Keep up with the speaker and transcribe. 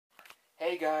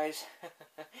Hey guys,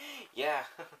 yeah,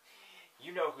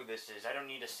 you know who this is. I don't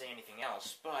need to say anything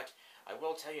else, but I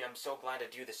will tell you I'm so glad to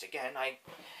do this again.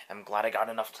 I'm glad I got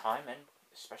enough time, and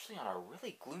especially on a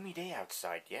really gloomy day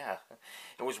outside, yeah.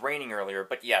 It was raining earlier,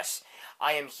 but yes,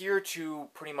 I am here to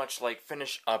pretty much,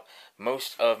 finish up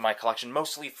most of my collection,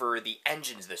 mostly for the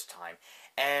engines this time.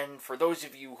 And for those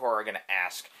of you who are going to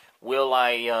ask, will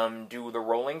I, do the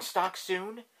rolling stock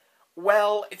soon?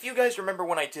 Well, if you guys remember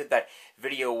when I did that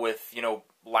video with,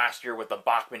 last year with the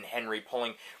Bachmann Henry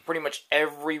pulling pretty much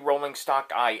every rolling stock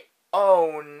I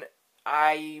own,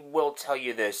 I will tell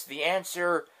you this. The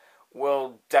answer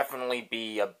will definitely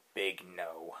be a big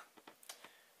no.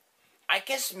 I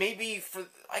guess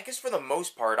for the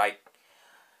most part, I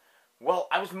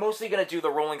was mostly going to do the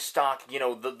rolling stock,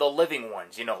 the living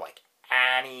ones, like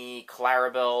Annie,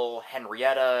 Clarabelle,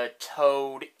 Henrietta,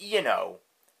 Toad,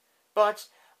 But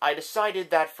I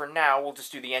decided that for now, we'll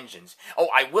just do the engines. Oh,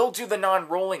 I will do the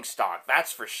non-rolling stock,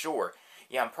 that's for sure.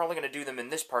 Yeah, I'm probably going to do them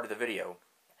in this part of the video.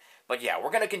 But yeah,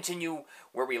 we're going to continue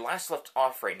where we last left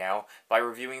off right now by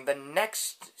reviewing the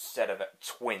next set of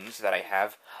twins that I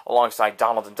have alongside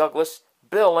Donald and Douglas,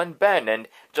 Bill and Ben. And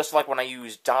just like when I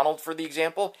used Donald for the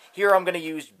example, here I'm going to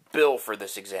use Bill for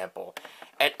this example.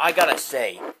 And I gotta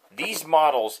say, these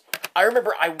models, I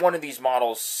remember I wanted these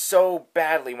models so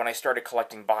badly when I started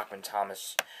collecting Bachmann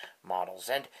Thomas models.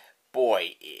 And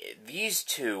boy, these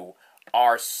two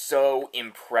are so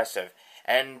impressive.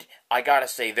 And I gotta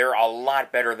say, they're a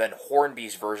lot better than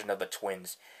Hornby's version of the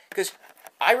twins. Because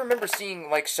I remember seeing,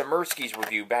 Samirsky's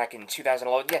review back in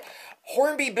 2011. Yeah,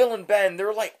 Hornby, Bill, and Ben,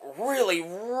 they're, really,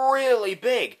 really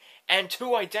big. And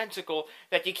too identical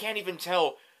that you can't even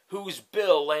tell who's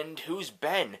Bill and who's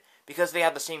Ben, because they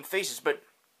have the same faces. But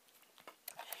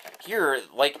here,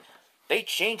 they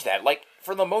changed that.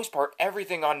 For the most part,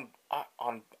 everything on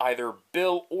either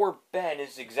Bill or Ben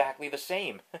is exactly the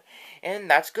same.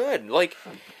 And that's good.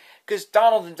 Because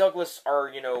Donald and Douglas are,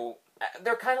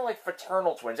 they're kind of like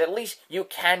fraternal twins. At least you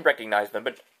can recognize them.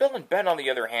 But Bill and Ben, on the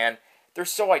other hand, they're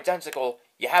so identical,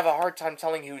 you have a hard time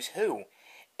telling who's who.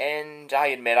 And I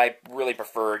admit, I really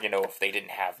prefer, if they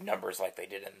didn't have numbers like they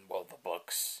did in, the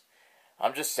books.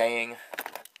 I'm just saying.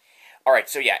 Alright,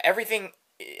 so yeah, everything,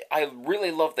 I really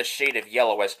love the shade of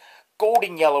yellow, as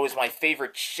golden yellow is my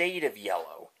favorite shade of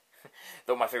yellow.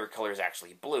 Though my favorite color is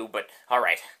actually blue, but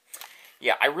alright.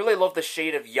 Yeah, I really love the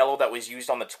shade of yellow that was used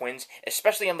on the twins,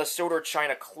 especially on the Soda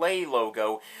China Clay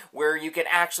logo, where you can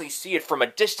actually see it from a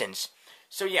distance.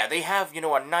 So yeah, they have,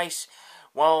 a nice...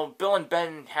 Well, Bill and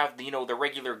Ben have, the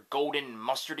regular golden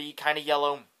mustardy kind of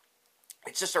yellow.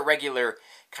 It's just a regular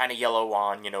kind of yellow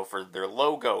on, for their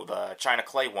logo, the China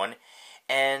Clay one.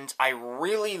 And I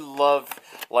really love,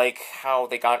 how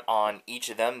they got on each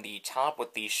of them. The top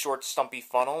with the short, stumpy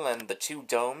funnel and the two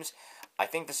domes. I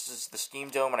think this is the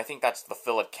steam dome, and I think that's the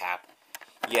fillet cap.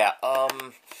 Yeah,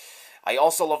 I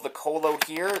also love the co-load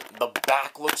here. The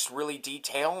back looks really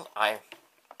detailed.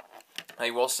 I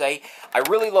will say, I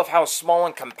really love how small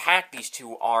and compact these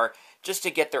two are, just to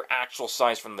get their actual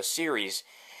size from the series.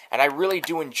 And I really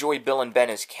do enjoy Bill and Ben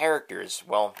as characters.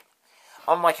 Well,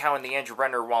 unlike how in the Andrew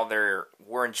Renner, while they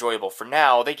were enjoyable for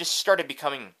now, they just started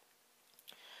becoming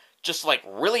just,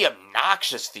 really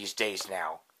obnoxious these days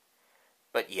now.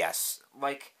 But yes,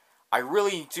 I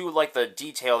really do like the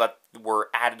detail that were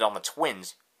added on the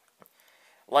twins.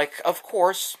 Of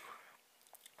course,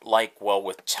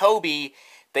 with Toby,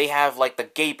 they have, the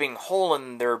gaping hole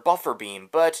in their buffer beam,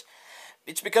 but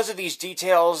it's because of these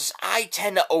details, I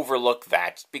tend to overlook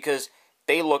that, because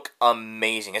they look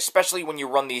amazing, especially when you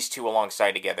run these two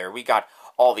alongside together. We got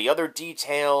all the other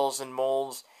details and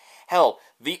molds. Hell,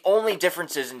 the only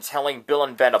differences in telling Bill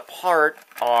and Ben apart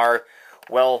are,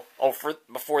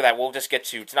 before that, we'll just get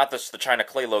to, it's not just the China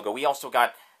Clay logo, we also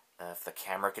got, if the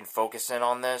camera can focus in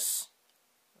on this,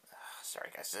 sorry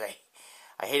guys,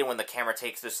 I hate it when the camera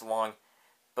takes this long.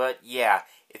 But yeah,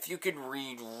 if you could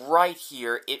read right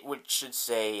here, it should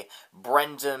say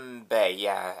Brendan Bay.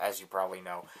 Yeah, as you probably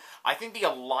know. I think the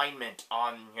alignment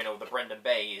on, the Brendan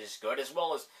Bay is good, as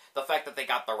well as the fact that they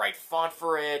got the right font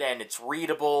for it, and it's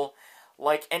readable.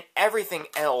 And everything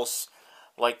else,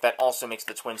 that also makes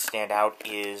the twins stand out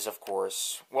is, of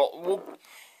course,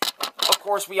 of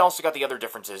course, we also got the other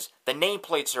differences. The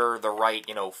nameplates are the right,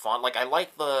 font. I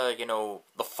like the,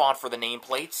 the font for the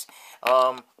nameplates.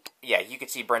 Yeah, you can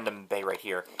see Brendan Bay right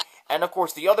here. And, of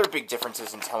course, the other big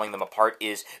differences in telling them apart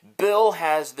is Bill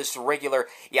has this regular...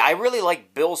 Yeah, I really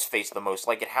like Bill's face the most.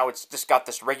 How it's just got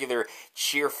this regular,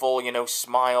 cheerful,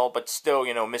 smile, but still,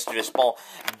 mischievous ball.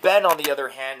 Ben, on the other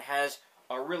hand, has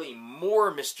a really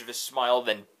more mischievous smile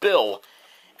than Bill.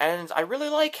 And I really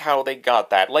like how they got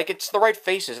that. Like, it's the right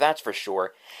faces, that's for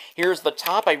sure. Here's the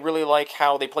top. I really like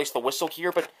how they placed the whistle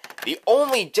here, but the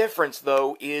only difference,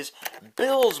 though, is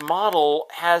Bill's model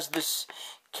has this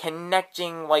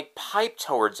connecting, like, pipe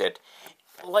towards it.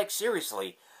 Like,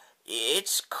 seriously,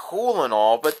 it's cool and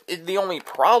all, but the only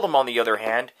problem, on the other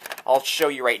hand, I'll show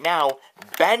you right now,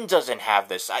 Ben doesn't have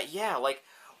this. Yeah, like,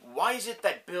 why is it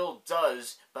that Bill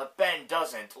does, but Ben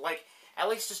doesn't? Like, at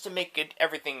least just to make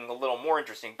everything a little more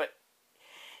interesting, but...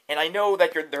 And I know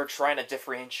that they're trying to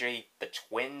differentiate the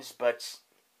twins, but...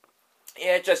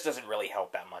 Yeah, it just doesn't really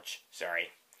help that much. Sorry.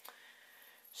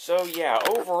 So, yeah,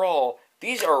 overall,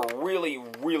 these are really,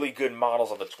 really good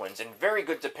models of the twins, and very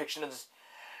good depictions...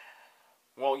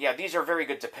 Well, yeah, these are very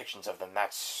good depictions of them.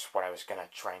 That's what I was gonna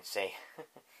try and say.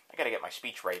 I gotta get my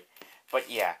speech right.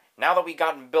 But yeah, now that we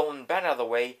gotten Bill and Ben out of the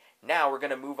way, now we're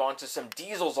gonna move on to some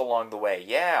diesels along the way.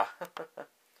 Yeah.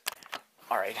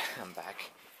 Alright, I'm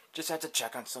back. Just had to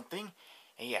check on something.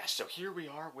 And yeah, so here we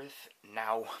are with,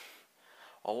 now,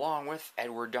 along with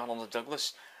Edward Donald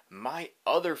Douglas, my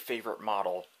other favorite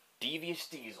model, Devious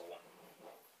Diesel.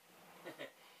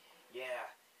 Yeah.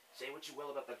 Say what you will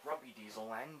about the Grumpy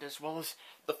Diesel, and as well as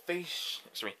the face,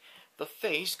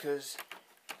 because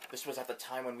this was at the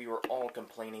time when we were all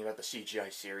complaining about the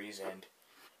CGI series,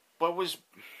 but was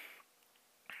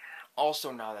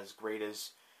also not as great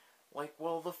as, like,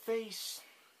 well, the face,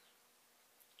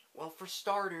 well, for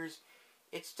starters,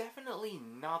 it's definitely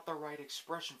not the right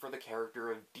expression for the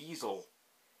character of Diesel.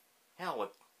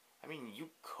 Hell, I mean, you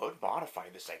could modify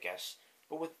this, I guess,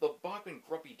 but with the Bachmann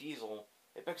Grumpy Diesel,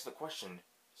 it begs the question,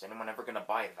 is anyone ever gonna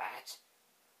buy that?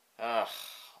 Ugh,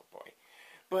 oh boy.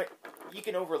 But you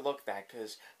can overlook that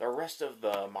because the rest of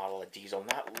the model of Diesel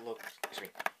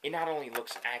it not only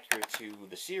looks accurate to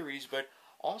the series, but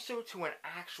also to an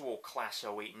actual Class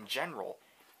 08 in general.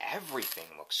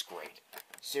 Everything looks great.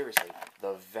 Seriously,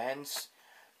 the vents,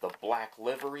 the black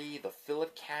livery, the fillet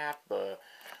cap, the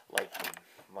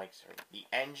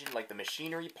engine, like the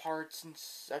machinery parts and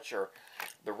such, or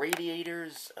the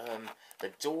radiators,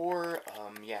 the door,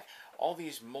 yeah, all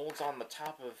these molds on the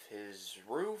top of his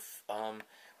roof,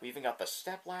 we even got the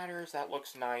step ladders, that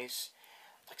looks nice.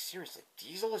 Like, seriously,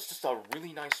 Diesel is just a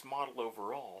really nice model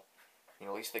overall. You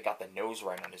know, at least they got the nose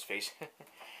right on his face.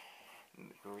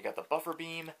 We got the buffer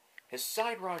beam. His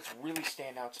side rods really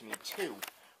stand out to me, too.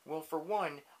 Well, for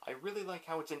one, I really like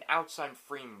how it's an outside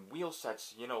frame wheel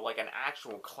sets, you know, like an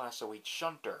actual Class 08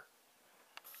 shunter.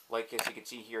 Like, as you can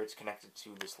see here, it's connected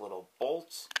to this little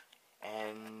bolt,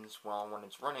 and, well, when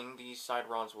it's running, these side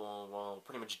rods will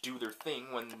pretty much do their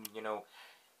thing when, you know,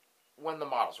 when the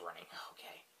model's running. Okay.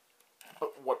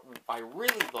 But what I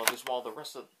really love is, while the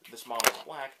rest of this model is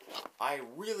black, I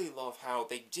really love how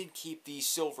they did keep these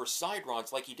silver side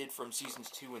rods like he did from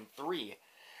Seasons 2 and 3.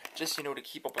 Just, you know, to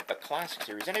keep up with the classic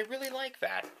series, and I really like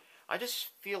that. I just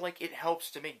feel like it helps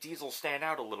to make Diesel stand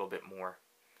out a little bit more.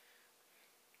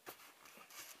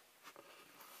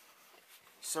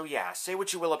 So yeah, say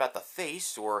what you will about the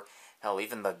face, or, hell,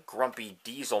 even the Grumpy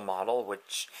Diesel model,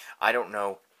 which, I don't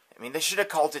know. I mean, they should have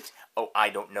called it, oh, I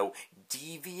don't know,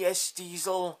 Devious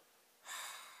Diesel?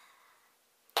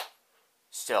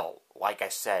 Still, like I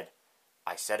said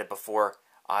it before,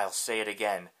 I'll say it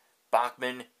again.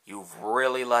 Bachmann, you've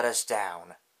really let us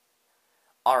down.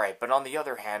 Alright, but on the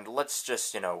other hand, let's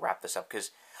just, you know, wrap this up,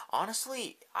 because,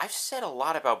 honestly, I've said a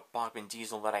lot about Bachmann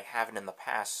Diesel that I haven't in the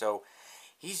past, so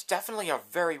he's definitely a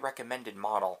very recommended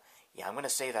model. Yeah, I'm going to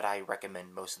say that I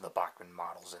recommend most of the Bachmann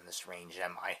models in this range,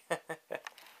 am I?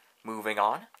 Moving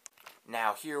on.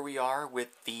 Now, here we are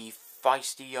with the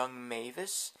feisty young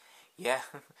Mavis. Yeah,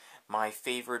 my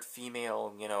favorite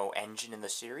female, you know, engine in the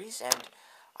series, and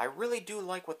I really do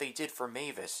like what they did for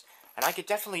Mavis. And I could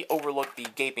definitely overlook the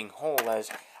gaping hole, as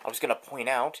I was going to point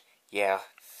out. Yeah,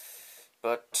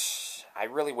 but I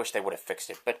really wish they would have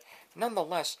fixed it. But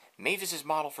nonetheless, Mavis's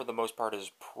model for the most part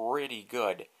is pretty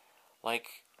good.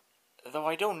 Like, though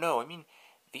I don't know, I mean,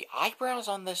 the eyebrows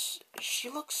on this, she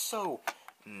looks so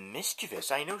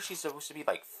mischievous. I know she's supposed to be,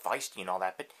 like, feisty and all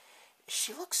that, but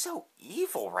she looks so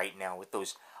evil right now with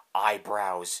those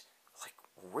eyebrows. Like,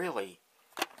 really.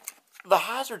 The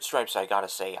hazard stripes, I gotta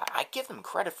say, I give them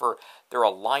credit for their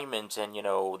alignment and, you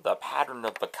know, the pattern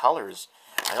of the colors.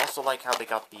 I also like how they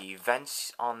got the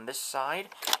vents on this side,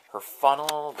 her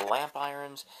funnel, the lamp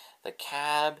irons, the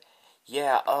cab.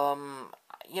 Yeah,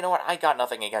 you know what, I got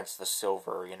nothing against the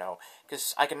silver, you know,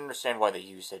 because I can understand why they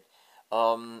used it.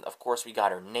 Of course, we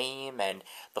got her name and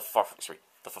the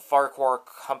Farquhar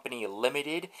Company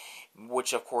Limited,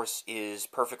 which, of course, is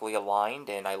perfectly aligned,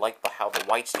 and I like how the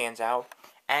white stands out,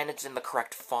 and it's in the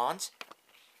correct font.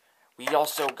 We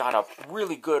also got a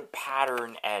really good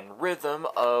pattern and rhythm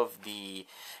of the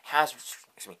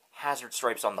hazard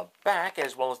stripes on the back,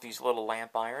 as well as these little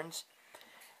lamp irons.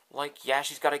 Like, yeah,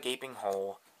 she's got a gaping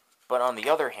hole, but on the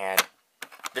other hand,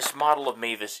 this model of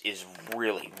Mavis is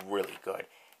really, really good.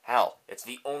 Hell, it's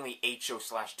the only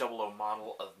HO/00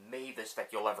 model of Mavis that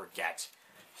you'll ever get.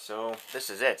 So,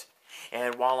 this is it.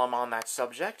 And while I'm on that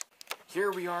subject,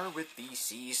 here we are with the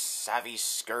sea-savvy,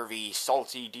 scurvy,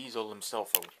 salty Diesel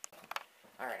himself. Oh.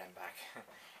 Alright, I'm back.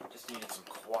 Just needed some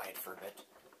quiet for a bit.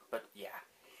 But, yeah.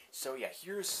 So, yeah,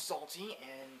 here's Salty,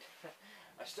 and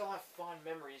I still have fond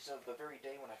memories of the very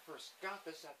day when I first got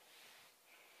this.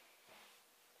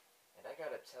 And I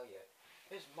gotta tell you,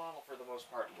 his model, for the most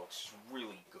part, looks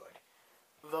really good.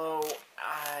 Though,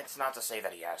 it's not to say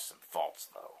that he has some faults,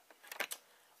 though.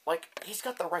 Like, he's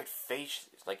got the right face.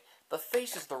 Like, the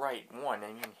face is the right one. I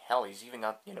mean, hell, he's even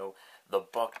got, the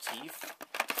buck teeth.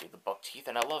 See, the buck teeth.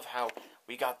 And I love how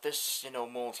we got this,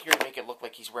 mold here to make it look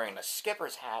like he's wearing a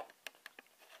skipper's hat.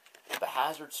 The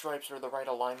hazard stripes are the right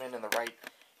alignment and the right,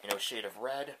 shade of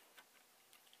red.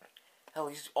 Hell,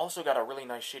 he's also got a really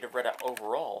nice shade of red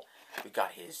overall. We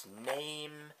got his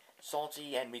name,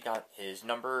 Salty, and we got his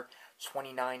number,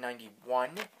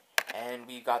 2991. And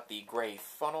we got the gray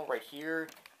funnel right here,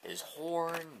 his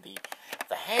horn.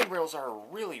 The handrails are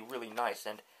really, really nice.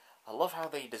 And I love how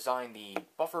they designed the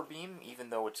buffer beam, even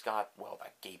though it's got, well,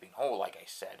 that gaping hole, like I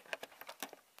said.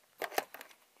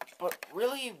 But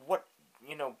really, what,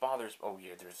 bothers... Oh,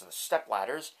 yeah, there's the step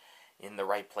ladders in the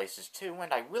right places, too.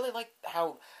 And I really like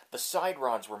how the side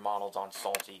rods were modeled on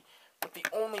Salty. But the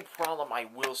only problem I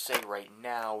will say right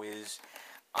now is,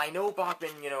 I know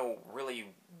Bachmann,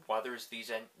 really weathers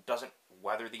these doesn't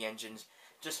weather the engines,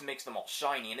 just makes them all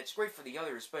shiny, and it's great for the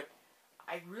others, but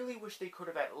I really wish they could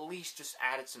have at least just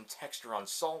added some texture on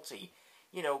Salty,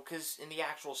 because in the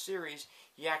actual series,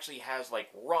 he actually has, like,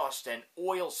 rust and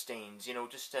oil stains,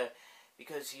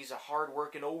 because he's a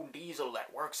hard-working old diesel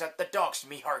that works at the docks,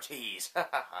 me hearties.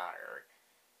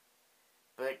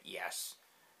 But, yes.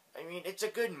 I mean, it's a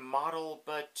good model,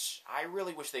 but I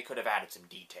really wish they could have added some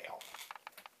detail.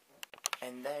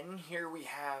 And then here we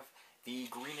have the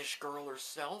greenish girl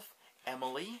herself,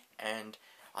 Emily, and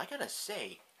I gotta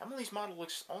say, Emily's model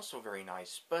looks also very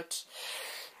nice, but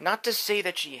not to say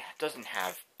that she doesn't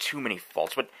have too many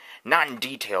faults, but not in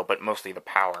detail, but mostly the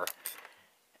power.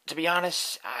 To be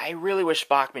honest, I really wish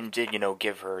Bachmann did,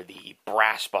 give her the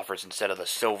brass buffers instead of the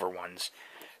silver ones.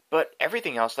 But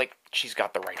everything else, like, she's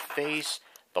got the right face,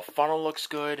 the funnel looks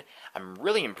good. I'm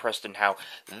really impressed in how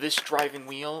this driving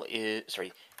wheel is,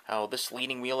 how this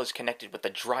leading wheel is connected with the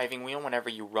driving wheel whenever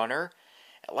you run her.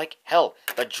 Like, hell,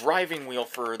 the driving wheel,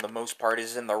 for the most part,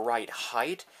 is in the right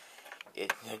height.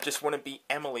 It just wouldn't be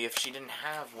Emily if she didn't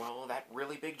have, well, that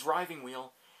really big driving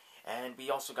wheel. And we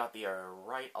also got the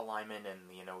right alignment and,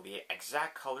 the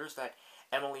exact colors that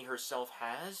Emily herself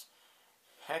has.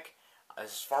 Heck,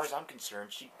 as far as I'm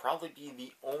concerned, she'd probably be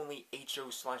the only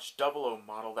HO/00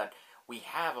 model that we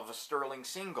have of a Sterling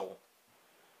single.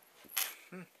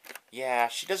 Yeah,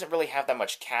 she doesn't really have that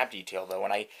much cab detail, though,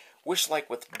 and I wish, like,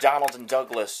 with Donald and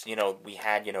Douglas, we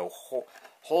had,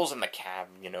 holes in the cab,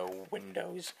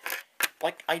 windows.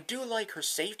 Like, I do like her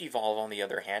safety valve, on the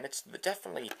other hand. It's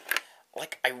definitely,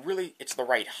 like, it's the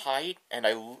right height, and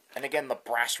again, the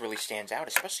brass really stands out,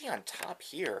 especially on top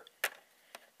here.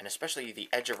 And especially the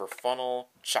edge of her funnel,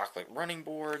 chocolate running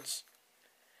boards.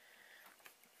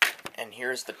 And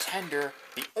here's the tender.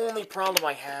 The only problem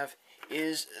I have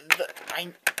is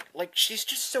she's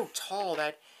just so tall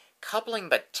that coupling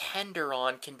the tender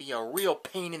on can be a real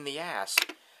pain in the ass.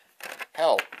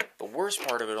 Hell, the worst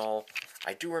part of it all,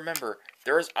 I do remember,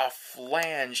 there's a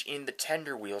flange in the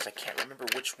tender wheels. I can't remember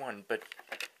which one, but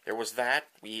there was that.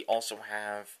 We also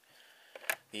have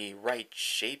the right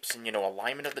shapes and,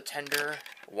 alignment of the tender,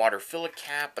 water fillet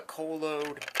cap, the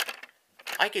co-load.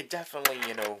 I could definitely,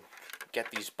 get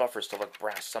these buffers to look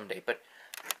brass someday, but,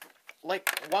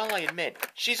 like, while I admit,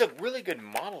 she's a really good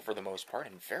model for the most part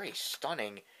and very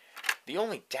stunning, the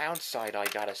only downside I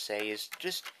gotta say is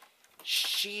just,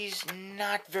 she's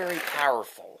not very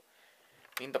powerful.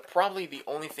 I mean, probably the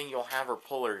only thing you'll have her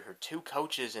pull are her 2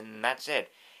 coaches, and that's it,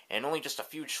 and only just a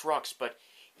few trucks, but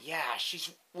yeah,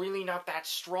 she's really not that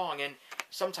strong, and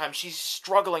sometimes she's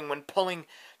struggling when pulling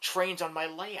trains on my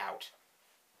layout.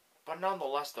 But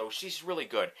nonetheless, though, she's really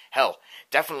good. Hell,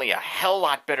 definitely a hell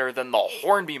lot better than the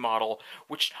Hornby model,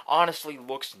 which honestly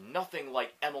looks nothing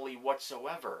like Emily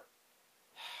whatsoever.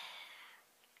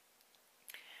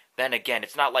 Then again,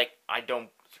 it's not like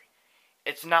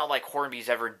Hornby's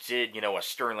ever did, a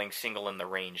Sterling single in the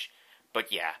range.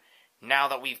 But yeah, now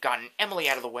that we've gotten Emily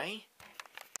out of the way,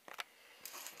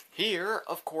 Here,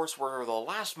 of course, were the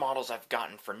last models I've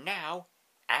gotten for now,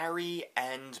 Arry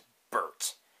and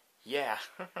Bert. Yeah,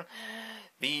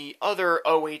 the other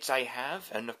 08s I have,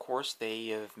 and of course they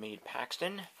have made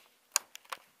Paxton.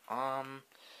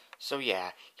 So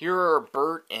yeah, here are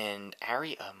Bert and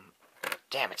Arry.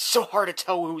 Damn, it's so hard to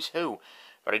tell who's who.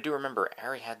 But I do remember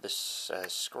Arry had this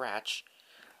scratch.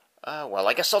 Well,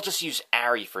 I guess I'll just use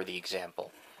Arry for the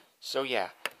example. So yeah,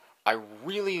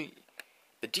 the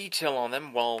detail on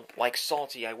them, well, like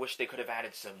Salty, I wish they could have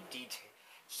added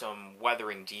some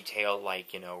weathering detail, like,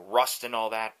 rust and all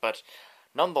that, but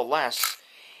nonetheless,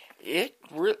 they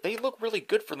look really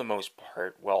good for the most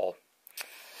part. Well,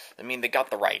 I mean, they got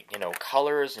the right,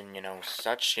 colors and,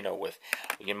 such, with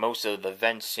most of the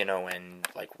vents, and,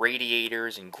 like,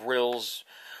 radiators and grills,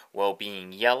 well,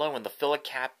 being yellow, and the fillet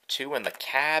cap, too, and the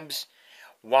cabs,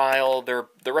 while the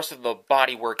rest of the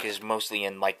bodywork is mostly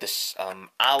in, like, this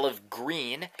olive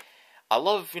green. I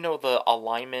love, the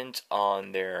alignment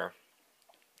on their,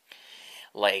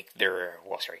 the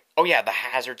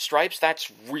hazard stripes.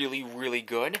 That's really, really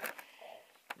good.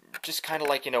 Just kind of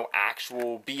like,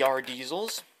 actual BR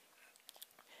diesels.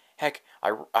 Heck,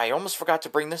 I almost forgot to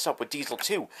bring this up with Diesel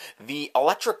too. The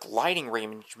electric lighting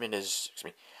arrangement is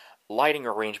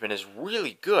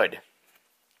really good.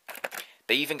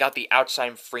 They even got the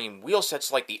outside frame wheel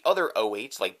sets like the other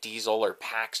 08s, like Diesel or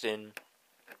Paxton,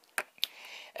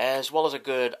 as well as a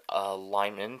good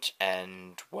alignment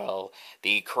and, well,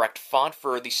 the correct font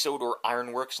for the Sodor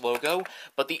Ironworks logo.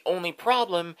 But the only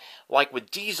problem, like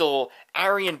with Diesel,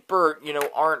 Arry and Bert,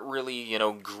 aren't really,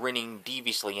 grinning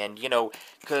deviously. And,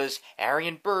 because Arry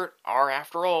and Bert are,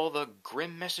 after all, the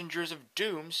grim messengers of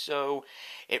doom, so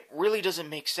it really doesn't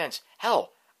make sense.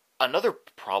 Hell, another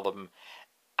problem,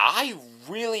 I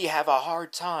really have a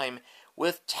hard time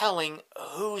with telling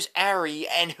who's Arry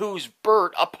and who's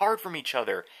Bert apart from each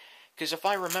other. Because if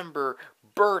I remember,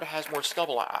 Bert has more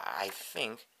stubble, I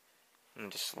think. Let me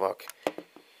just look.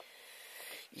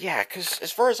 Yeah, because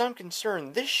as far as I'm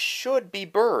concerned, this should be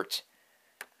Bert.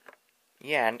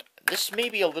 Yeah, and this may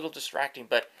be a little distracting,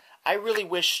 but I really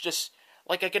wish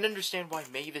I can understand why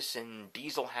Mavis and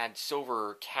Diesel had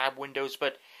silver cab windows,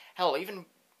 but hell,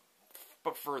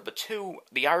 but for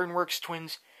the Ironworks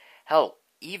twins, hell,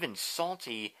 even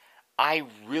Salty, I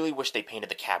really wish they painted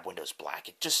the cab windows black.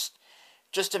 It just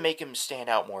to make him stand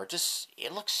out more.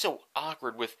 It looks so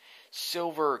awkward with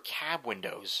silver cab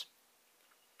windows.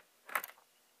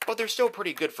 But they're still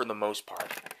pretty good for the most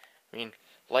part. I mean,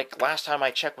 like last time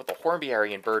I checked with the Hornby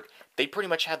Arry and Bert, they pretty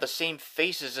much had the same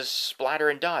faces as Splatter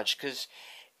and Dodge, because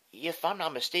if I'm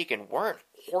not mistaken, weren't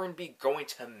Hornby going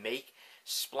to make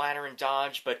Splatter and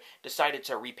Dodge, but decided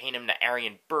to repaint him to Arry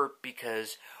and Bert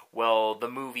because, well, the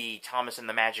movie Thomas and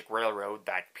the Magic Railroad,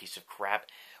 that piece of crap,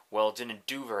 well, didn't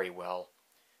do very well.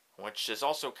 Which is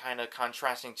also kind of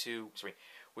contrasting to,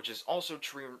 which is also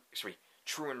true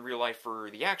in real life for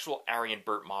the actual Arry and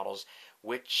Bert models,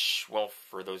 which, well,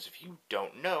 for those of you who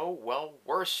don't know, well,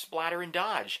 were Splatter and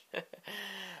Dodge.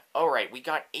 Alright, we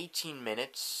got 18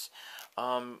 minutes.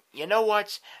 You know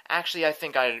what? Actually, I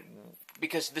think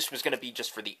because this was going to be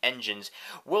just for the engines,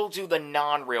 we'll do the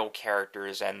non-rail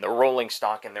characters and the rolling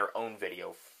stock in their own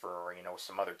video for,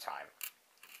 some other time.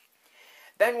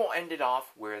 Then we'll end it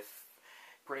off with,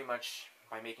 pretty much,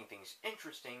 by making things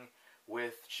interesting,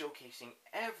 with showcasing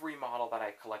every model that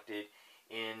I collected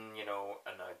in, in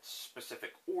a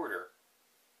specific order.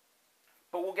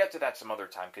 But we'll get to that some other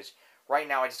time, because right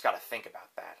now I just gotta think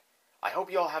about that. I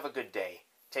hope you all have a good day.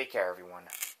 Take care, everyone.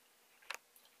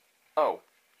 Oh.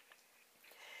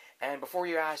 And before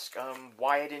you ask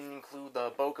why I didn't include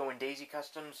the Boko and Daisy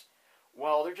customs,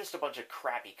 well, they're just a bunch of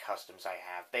crappy customs I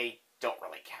have. They don't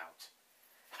really count.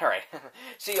 Alright,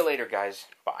 see you later, guys.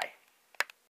 Bye.